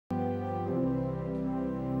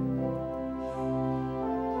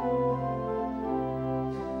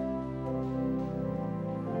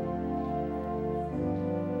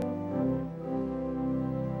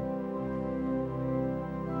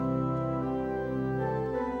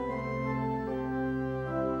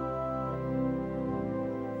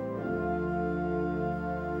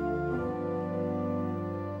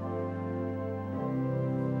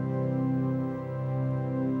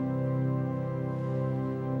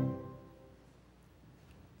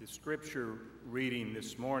The scripture reading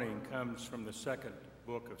this morning comes from the second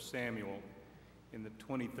book of Samuel in the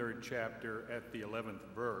 23rd chapter at the 11th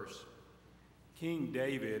verse. King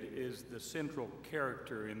David is the central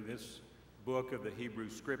character in this book of the Hebrew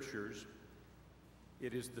Scriptures.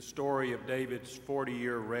 It is the story of David's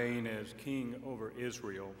 40-year reign as king over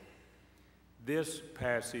Israel. This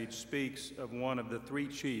passage speaks of one of the three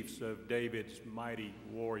chiefs of David's mighty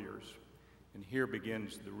warriors. And here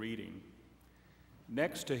begins the reading.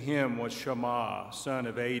 Next to him was Shammah, son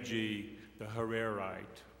of Agi, the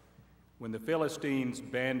Hararite. When the Philistines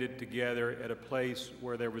banded together at a place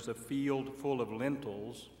where there was a field full of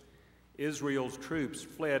lentils, Israel's troops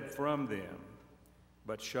fled from them.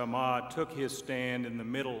 But Shammah took his stand in the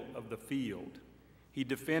middle of the field. He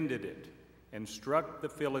defended it and struck the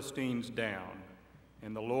Philistines down,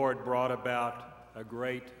 and the Lord brought about a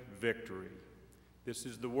great victory. This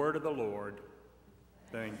is the word of the Lord.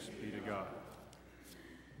 Thanks be to God.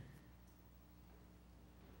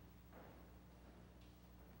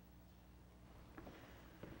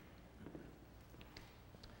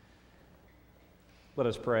 Let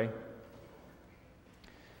us pray.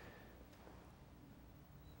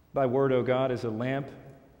 Thy word, O God, is a lamp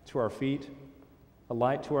to our feet, a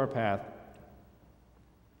light to our path.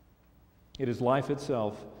 It is life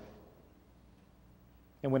itself.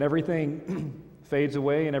 And when everything fades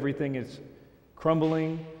away and everything is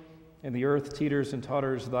crumbling and the earth teeters and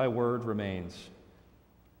totters, thy word remains.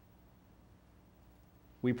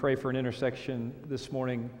 We pray for an intersection this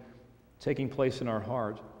morning taking place in our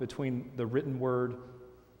heart between the written word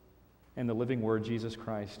and the living word, Jesus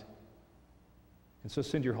Christ. And so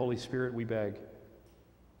send your Holy Spirit, we beg.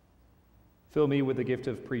 Fill me with the gift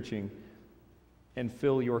of preaching and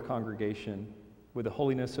fill your congregation with the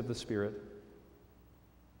holiness of the Spirit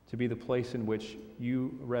to be the place in which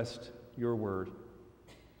you rest your word,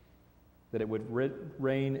 that it would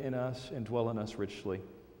reign in us and dwell in us richly.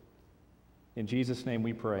 In Jesus' name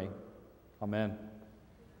we pray. Amen.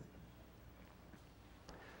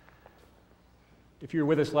 If you were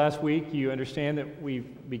with us last week, you understand that we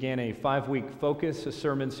began a 5-week focus, a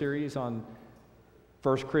sermon series on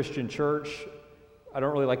First Christian Church. I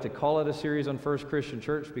don't really like to call it a series on First Christian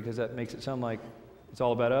Church because that makes it sound like it's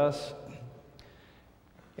all about us.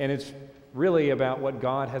 And it's really about what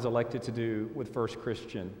God has elected to do with First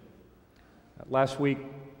Christian. Last week,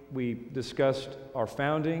 we discussed our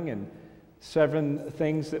founding and 7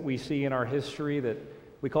 things that we see in our history that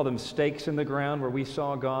we call them stakes in the ground, where we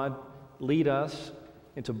saw God lead us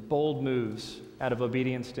into bold moves out of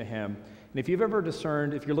obedience to Him. And if you've ever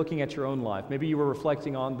discerned, if you're looking at your own life, maybe you were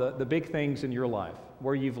reflecting on the big things in your life,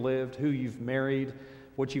 where you've lived, who you've married,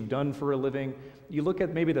 what you've done for a living, you look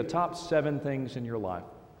at maybe the top 7 things in your life.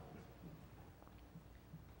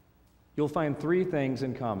 You'll find 3 things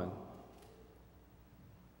in common.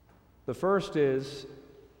 The first is,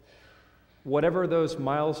 whatever those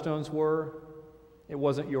milestones were, it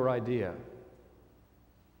wasn't your idea.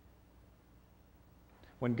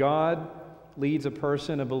 When God leads a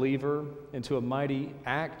person, a believer, into a mighty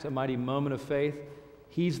act, a mighty moment of faith,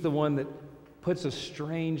 He's the one that puts a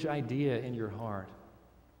strange idea in your heart.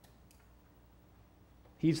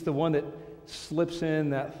 He's the one that slips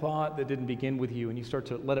in that thought that didn't begin with you, and you start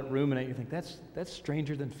to let it ruminate. You think, that's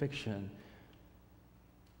stranger than fiction.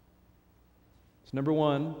 So number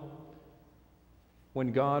 1,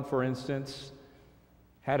 when God, for instance,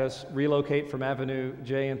 had us relocate from Avenue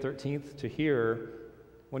J and 13th to here,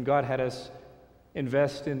 when God had us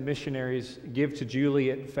invest in missionaries, give to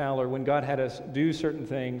Juliet Fowler, when God had us do certain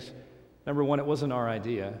things, number 1, it wasn't our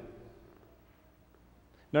idea.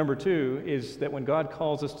 Number 2 is that when God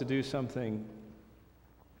calls us to do something,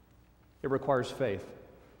 it requires faith.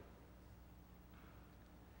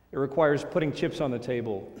 It requires putting chips on the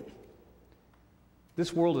table.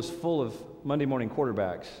 This world is full of Monday morning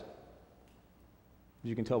quarterbacks, as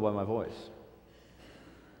you can tell by my voice.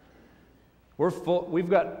 We've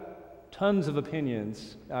got tons of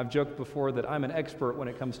opinions. I've joked before that I'm an expert when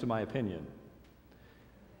it comes to my opinion.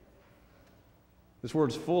 This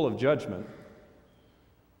world's full of judgment.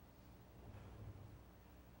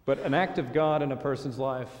 But an act of God in a person's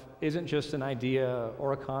life isn't just an idea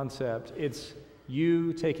or a concept. It's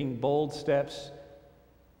you taking bold steps,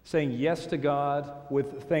 saying yes to God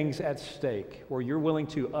with things at stake, where you're willing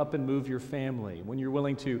to up and move your family, when you're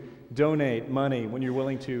willing to donate money, when you're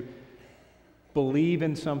willing to believe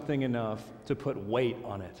in something enough to put weight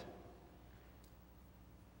on it.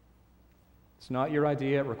 It's not your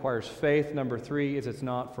idea. It requires faith. Number 3 is it's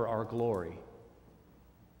not for our glory.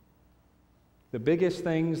 The biggest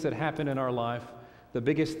things that happen in our life, the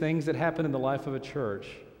biggest things that happen in the life of a church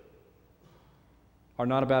are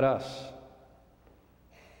not about us.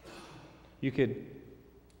 You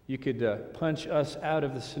could punch us out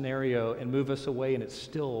of the scenario and move us away, and it's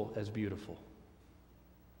still as beautiful.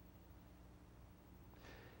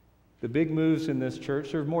 The big moves in this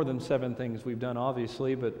church, there are more than 7 things we've done,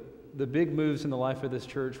 obviously, but the big moves in the life of this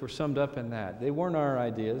church were summed up in that. They weren't our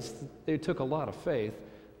ideas. They took a lot of faith,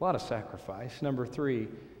 a lot of sacrifice. Number 3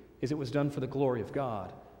 is it was done for the glory of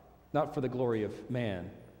God, not for the glory of man.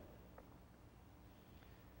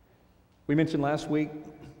 We mentioned last week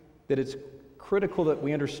that it's critical that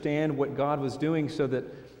we understand what God was doing so that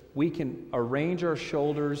we can arrange our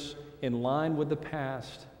shoulders in line with the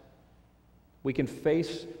past. We can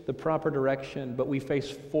face the proper direction, but we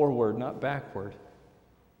face forward, not backward,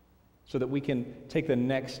 so that we can take the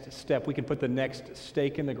next step. We can put the next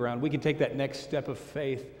stake in the ground. We can take that next step of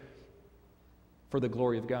faith for the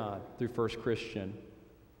glory of God through First Christian.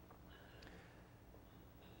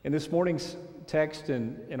 In this morning's text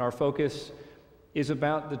and our focus is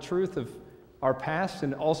about the truth of our past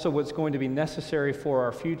and also what's going to be necessary for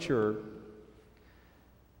our future,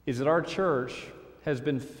 is that our church has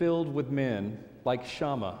been filled with men like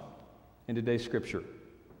Shammah in today's scripture.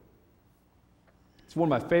 It's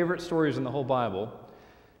one of my favorite stories in the whole Bible.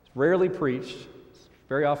 It's rarely preached, it's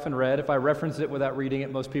very often read. If I referenced it without reading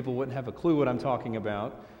it, most people wouldn't have a clue what I'm talking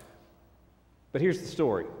about. But here's the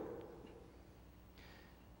story.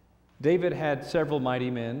 David had several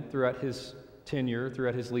mighty men throughout his tenure,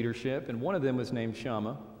 throughout his leadership, and one of them was named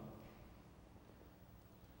Shammah.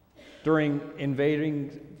 During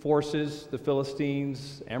invading forces, the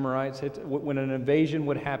Philistines, Amorites, when an invasion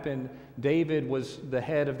would happen, David was the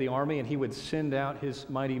head of the army, and he would send out his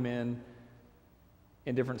mighty men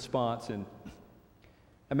in different spots. And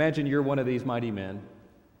imagine you're one of these mighty men,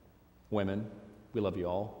 women, we love you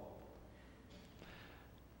all.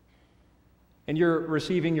 And you're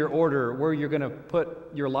receiving your order where you're going to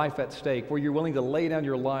put your life at stake, where you're willing to lay down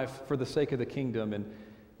your life for the sake of the kingdom. And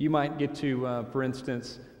you might get to, for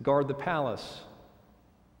instance, guard the palace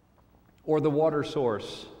or the water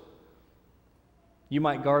source. You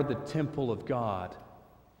might guard the temple of God.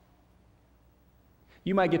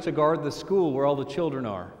 You might get to guard the school where all the children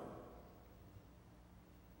are.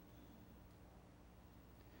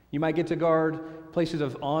 You might get to guard places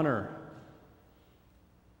of honor.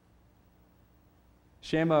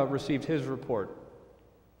 Shammah received his report.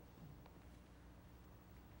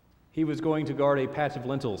 He was going to guard a patch of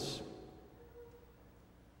lentils.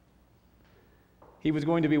 He was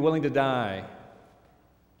going to be willing to die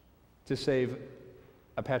to save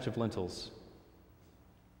a patch of lentils.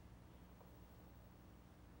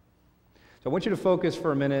 So I want you to focus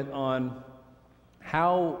for a minute on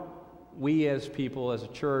how we as people, as a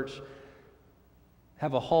church,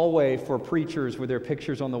 have a hallway for preachers with their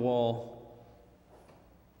pictures on the wall.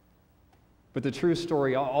 But the true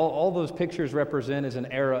story, all those pictures represent is an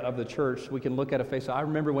era of the church. We can look at a face. I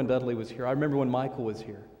remember when Dudley was here. I remember when Michael was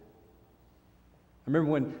here. I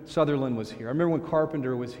remember when Sutherland was here. I remember when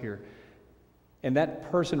Carpenter was here. And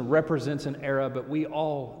that person represents an era, but we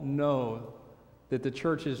all know that the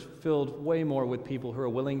church is filled way more with people who are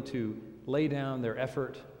willing to lay down their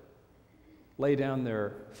effort, lay down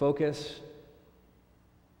their focus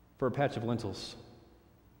for a patch of lentils.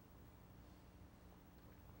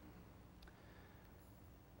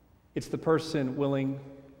 It's the person willing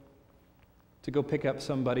to go pick up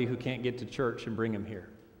somebody who can't get to church and bring him here.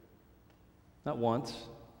 Not once,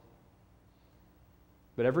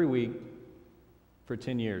 but every week for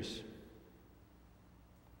 10 years.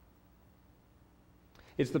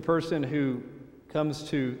 It's the person who comes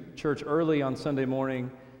to church early on Sunday morning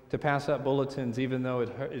to pass out bulletins even though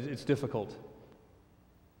it's difficult.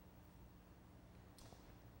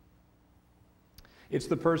 It's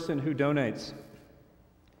the person who donates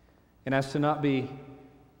and as to not be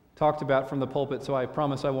talked about from the pulpit, so I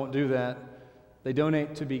promise I won't do that. They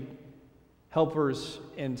donate to be helpers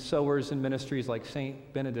and sowers in ministries like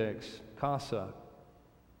St. Benedict's, Casa.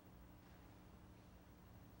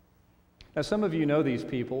 Now, some of you know these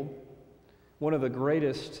people. One of the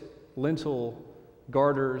greatest lentil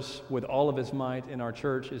garters with all of his might in our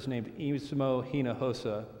church is named Ismo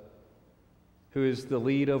Hinojosa, who is the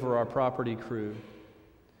lead over our property crew,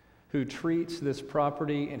 who treats this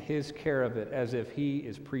property and his care of it as if he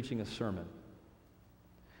is preaching a sermon,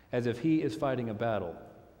 as if he is fighting a battle,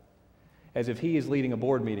 as if he is leading a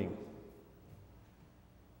board meeting.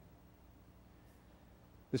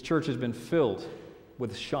 This church has been filled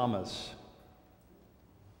with Shammahs,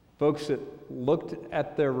 folks that looked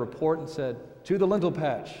at their report and said, to the lentil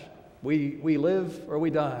patch, we live or we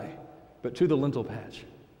die, but to the lentil patch.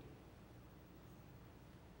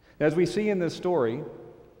 As we see in this story,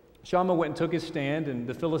 Shammah went and took his stand, and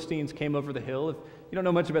the Philistines came over the hill. If you don't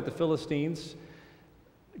know much about the Philistines,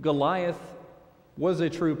 Goliath was a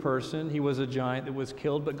true person. He was a giant that was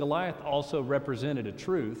killed, but Goliath also represented a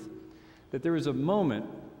truth that there was a moment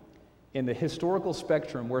in the historical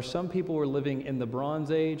spectrum where some people were living in the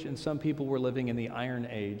Bronze Age and some people were living in the Iron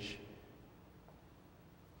Age.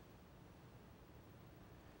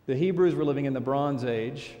 The Hebrews were living in the Bronze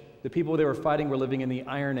Age. The people they were fighting were living in the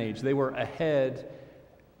Iron Age. They were ahead.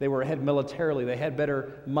 They were ahead militarily. They had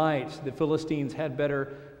better might. The Philistines had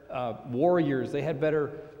better warriors. They had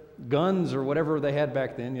better guns or whatever they had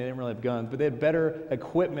back then. They didn't really have guns, but they had better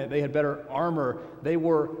equipment. They had better armor. They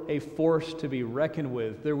were a force to be reckoned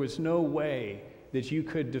with. There was no way that you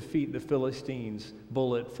could defeat the Philistines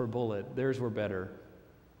bullet for bullet. Theirs were better.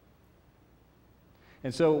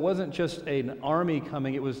 And so it wasn't just an army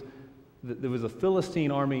coming. There was a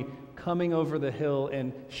Philistine army coming over the hill,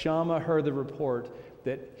 and Shammah heard the report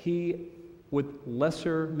that he, with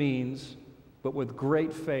lesser means, but with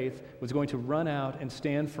great faith, was going to run out and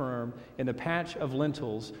stand firm in the patch of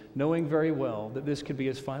lentils, knowing very well that this could be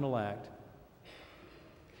his final act.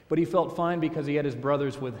 But he felt fine because he had his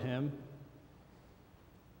brothers with him.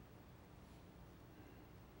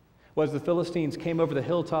 Well, as the Philistines came over the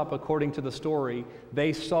hilltop, according to the story,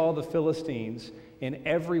 they saw the Philistines, and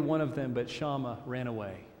every one of them but Shammah ran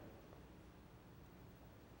away.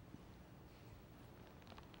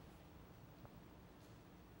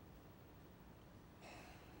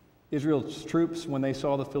 Israel's troops, when they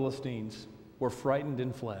saw the Philistines, were frightened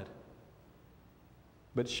and fled.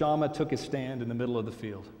 But Shammah took his stand in the middle of the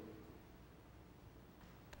field.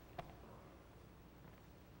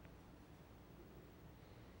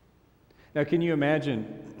 Now, can you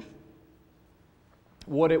imagine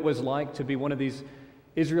what it was like to be one of these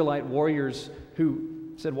Israelite warriors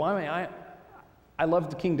who said, I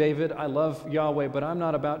love King David, I love Yahweh, but I'm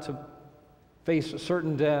not about to face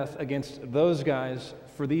certain death against those guys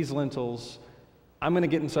for these lentils. I'm going to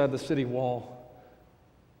get inside the city wall.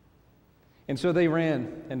 And so they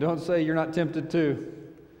ran. And don't say you're not tempted to.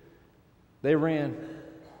 They ran.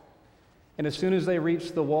 And as soon as they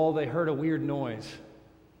reached the wall, they heard a weird noise.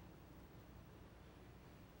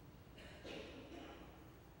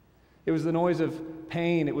 It was the noise of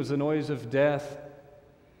pain. It was the noise of death.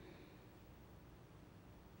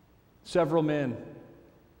 Several men.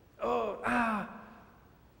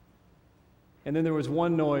 And then there was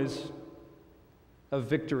one noise of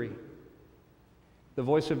victory. The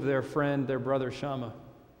voice of their friend, their brother Shammah.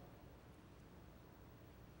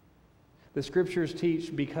 The scriptures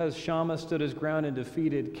teach because Shammah stood his ground and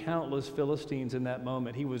defeated countless Philistines in that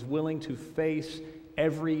moment. He was willing to face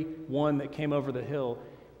every one that came over the hill.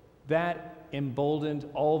 That emboldened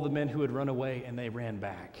all the men who had run away, and they ran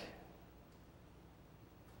back.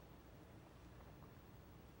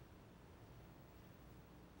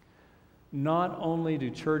 Not only do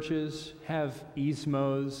churches have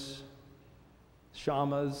Ismos,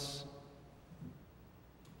 Shammahs,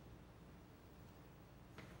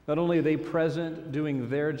 not only are they present doing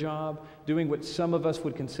their job, doing what some of us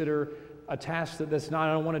would consider a task that's not,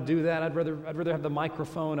 I don't want to do that. I'd rather have the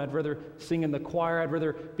microphone. I'd rather sing in the choir. I'd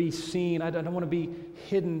rather be seen. I don't want to be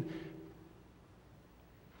hidden.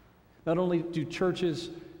 Not only do churches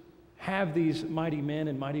have these mighty men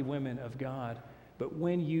and mighty women of God, but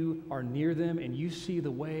when you are near them and you see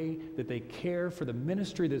the way that they care for the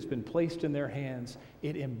ministry that's been placed in their hands,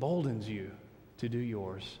 it emboldens you to do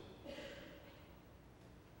yours.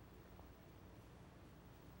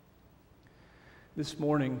 This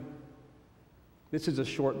morning, this is a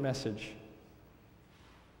short message.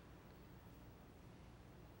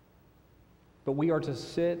 But we are to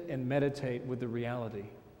sit and meditate with the reality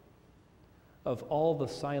of all the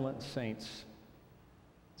silent saints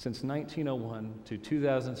since 1901 to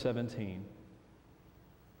 2017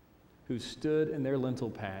 who stood in their lentil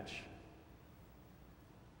patch,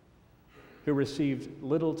 who received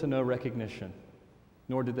little to no recognition,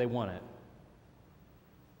 nor did they want it.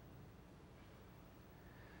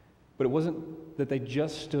 But it wasn't that they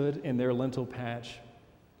just stood in their lentil patch,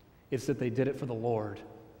 it's that they did it for the Lord.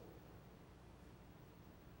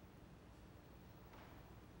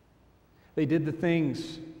 They did the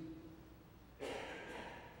things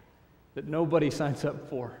that nobody signs up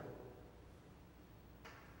for.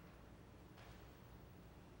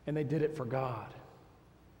 And they did it for God.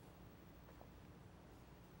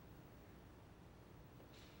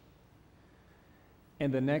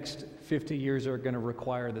 And the next 50 years are going to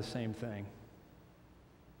require the same thing.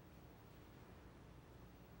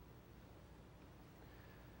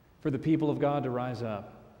 For the people of God to rise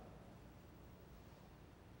up.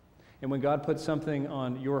 And when God puts something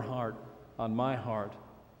on your heart, on my heart,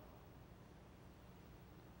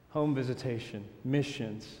 home visitation,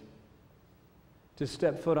 missions, to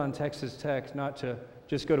step foot on Texas Tech, not to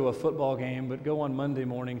just go to a football game, but go on Monday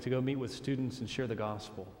morning to go meet with students and share the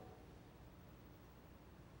gospel.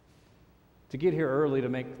 To get here early to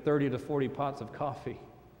make 30 to 40 pots of coffee.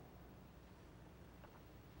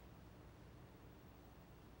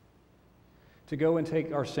 To go and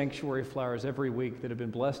take our sanctuary flowers every week that have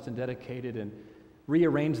been blessed and dedicated and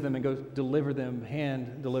rearrange them and go deliver them,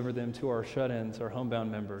 hand deliver them to our shut-ins, our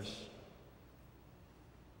homebound members.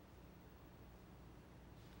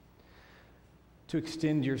 To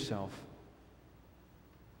extend yourself.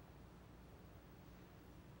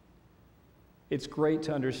 It's great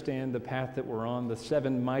to understand the path that we're on, the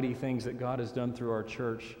 7 mighty things that God has done through our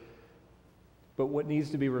church. But what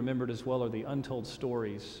needs to be remembered as well are the untold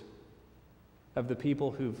stories of the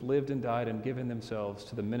people who've lived and died and given themselves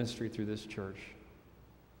to the ministry through this church.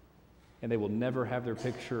 And they will never have their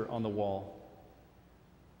picture on the wall.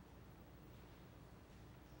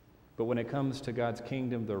 But when it comes to God's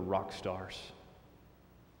kingdom, they're rock stars.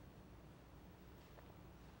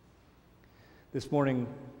 This morning,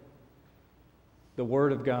 the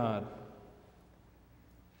Word of God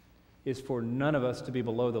is for none of us to be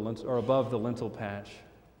below the lintel or above the lintel patch.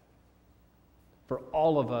 For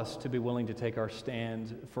all of us to be willing to take our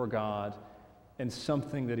stand for God and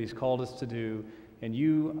something that He's called us to do. And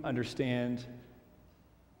you understand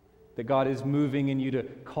that God is moving in you to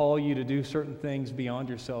call you to do certain things beyond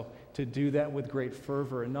yourself, to do that with great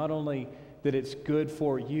fervor. And not only that it's good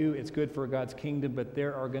for you, it's good for God's kingdom, but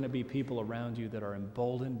there are going to be people around you that are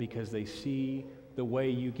emboldened because they see the way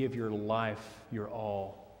you give your life, your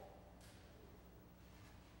all.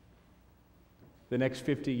 The next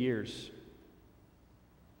 50 years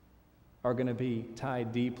are going to be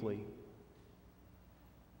tied deeply,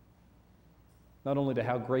 not only to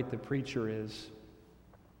how great the preacher is,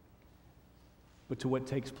 but to what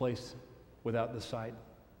takes place without the sight,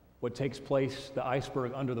 what takes place, the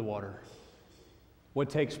iceberg under the water, what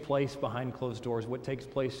takes place behind closed doors, what takes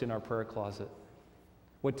place in our prayer closet,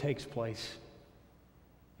 what takes place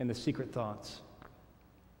in the secret thoughts.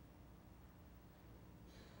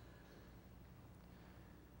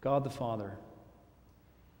 God the Father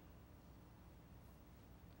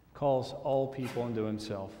calls all people unto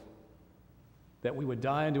Himself, that we would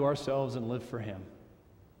die unto ourselves and live for Him.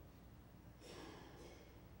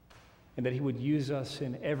 And that He would use us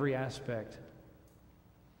in every aspect.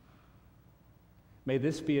 May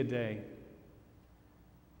this be a day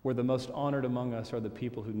where the most honored among us are the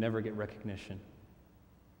people who never get recognition.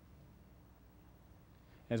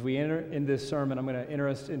 As we enter in this sermon, I'm going to enter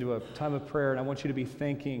us into a time of prayer, and I want you to be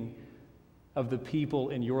thinking of the people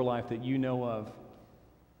in your life that you know of.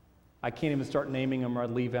 I can't even start naming them or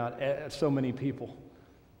I'd leave out so many people.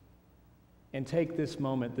 And take this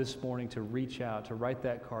moment this morning to reach out, to write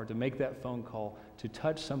that card, to make that phone call, to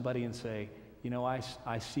touch somebody and say, you know, I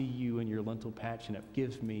see you in your lentil patch and it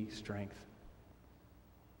gives me strength.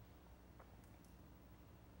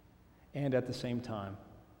 And at the same time,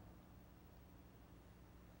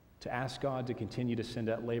 to ask God to continue to send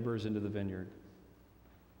out laborers into the vineyard,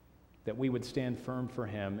 that we would stand firm for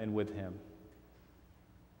Him and with Him.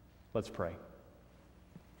 Let's pray.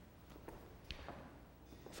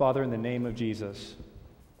 Father, in the name of Jesus,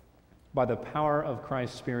 by the power of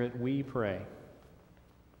Christ's Spirit, we pray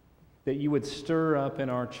that you would stir up in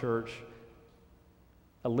our church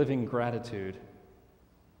a living gratitude,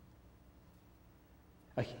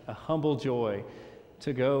 a humble joy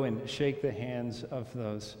to go and shake the hands of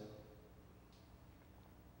those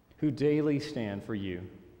who daily stand for you.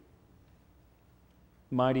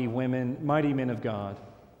 Mighty women, mighty men of God,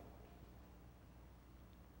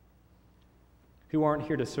 who aren't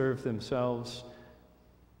here to serve themselves.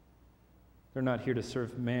 They're not here to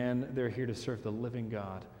serve man. They're here to serve the living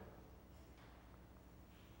God.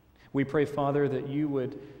 We pray, Father, that you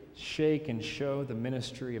would shake and show the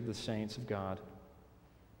ministry of the saints of God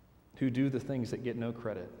who do the things that get no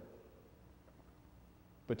credit,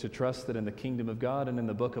 but to trust that in the kingdom of God and in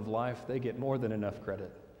the book of life, they get more than enough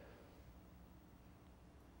credit.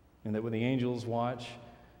 And that when the angels watch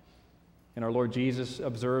and our Lord Jesus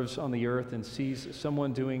observes on the earth and sees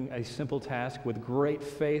someone doing a simple task with great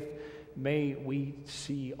faith, may we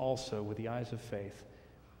see also with the eyes of faith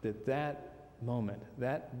that that moment,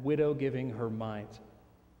 that widow giving her mite,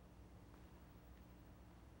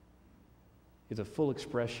 is a full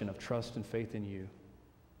expression of trust and faith in you,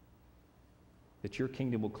 that your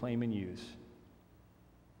kingdom will claim and use.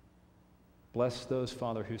 Bless those,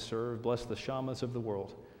 Father, who serve. Bless the Shammahs of the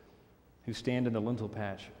world who stand in the lentil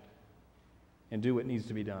patch and do what needs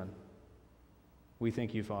to be done. We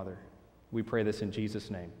thank you, Father. We pray this in Jesus'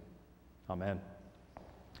 name. Amen.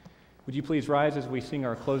 Would you please rise as we sing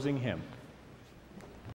our closing hymn?